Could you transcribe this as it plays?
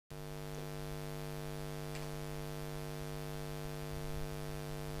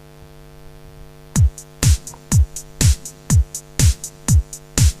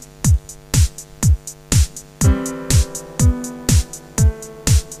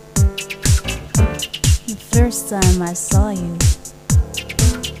first time I saw you,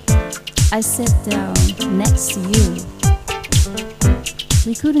 I sat down next to you.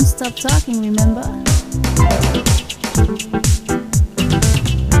 We couldn't stop talking, remember?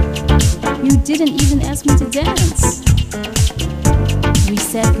 You didn't even ask me to dance. We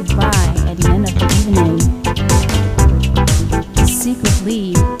said goodbye at the end of the evening.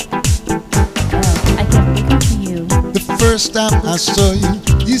 Secretly, I kept looking to you. The first time I saw you,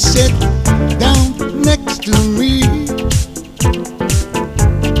 you sat down next to me.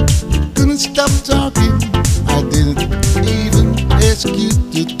 Couldn't stop talking, I didn't even ask you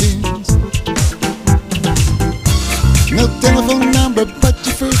to dance. No telephone number, but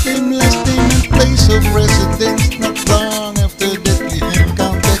your first name, last name and place of residence. Not long after that we had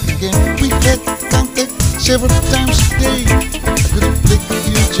contact again. We had contact several times a day. I couldn't predict the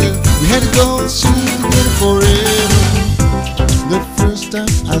future, we had to go soon together forever. The first time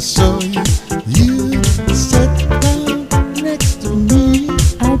I saw you, you sat down next to me.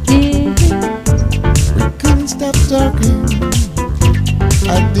 I did. We couldn't stop talking,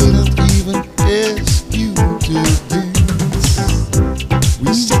 I didn't even ask you to dance.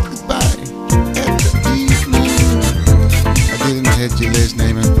 We said goodbye at the evening. I didn't have your last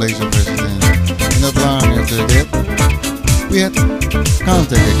name and place of residence. Not long after that, we had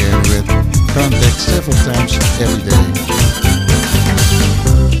contact again. We had contact several times every day.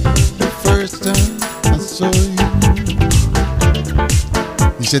 The first time I saw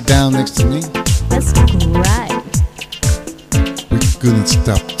you sat down next to me. That's right. We couldn't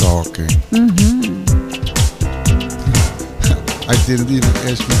stop talking. I didn't even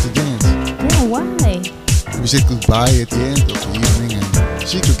ask you to dance. Yeah, why? We said goodbye at the end of the evening, and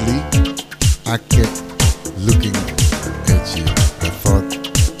secretly, I kept looking at you. I thought,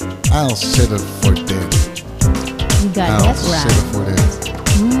 I'll settle for that. You got I'll that right. settle for that.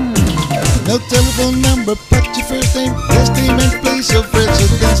 No telephone number, but your first name, last name and place of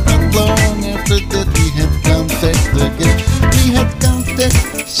residence. Not long after that we had contact again. We had contact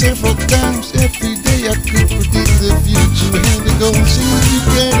several times every day. I could predict the future, we had to go and sing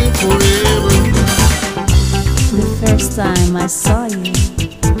together forever. The first time I saw you,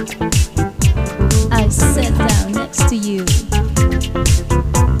 I sat down next to you.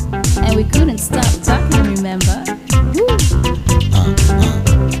 And we couldn't stop talking, remember? Woo.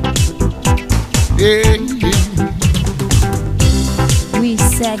 Yeah, yeah. We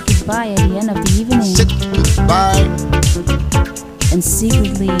said goodbye at the end of the evening. Said goodbye. And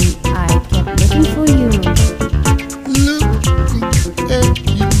secretly, I kept looking for you. Looking at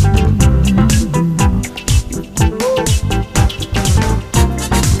you.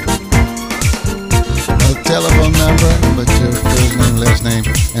 No telephone number, but your first name, last name,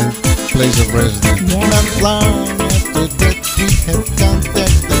 and place of residence. Yeah. Not long after that, we had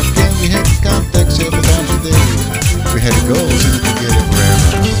contact again. We had contact several times a day. We had goals and together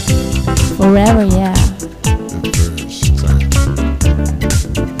forever. Forever, yeah.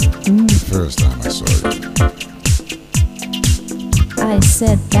 The first time I saw you. I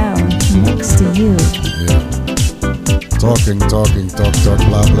sat down next to you. Yeah. Talk,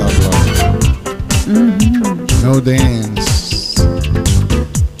 blah, blah, blah. No dance.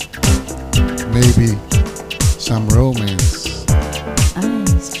 Maybe some romance. I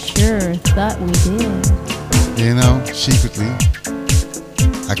sure thought we did. You know, secretly,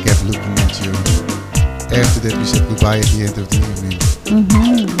 I kept looking at you. After that, we said goodbye at the end of the evening.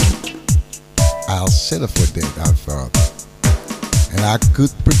 I'll settle for that, I thought. And I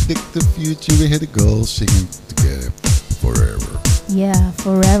could predict the future. We had a goal singing together forever. Yeah,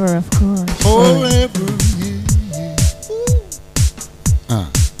 forever, of course. Forever, yeah.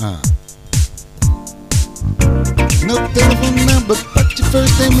 No telephone number, but your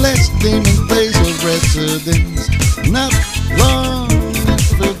first name, last name, and place of residence. Not long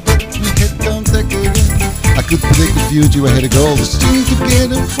after that, we had contact again. I could predict the future, I had a goal to sing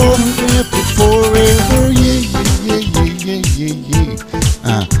together forever, yeah.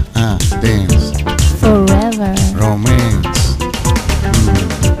 Dance. Forever. Romance.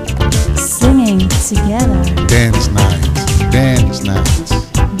 Singing together. Dance nights.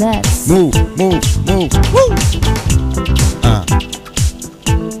 That's Move, woo.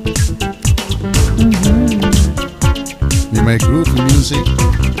 We make groovy music.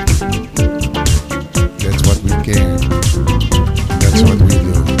 That's what we can. That's what we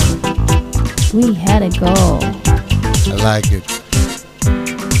do. we had a goal. I like it.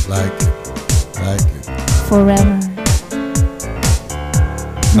 Forever.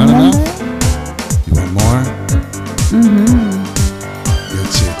 Not Remember? enough? You want more?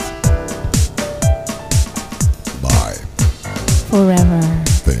 That's it. Bye. Forever.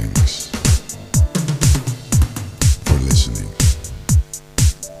 Thanks.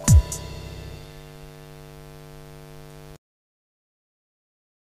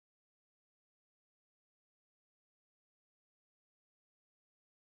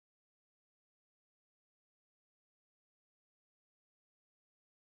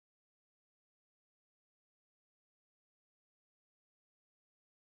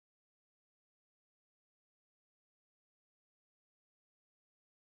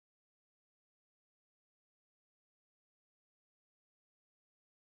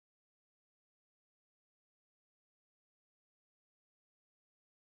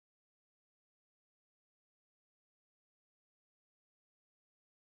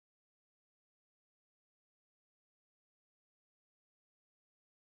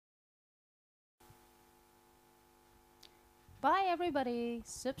 Bye everybody.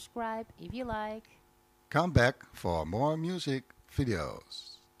 Subscribe if you like. Come back for more music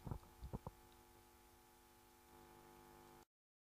videos.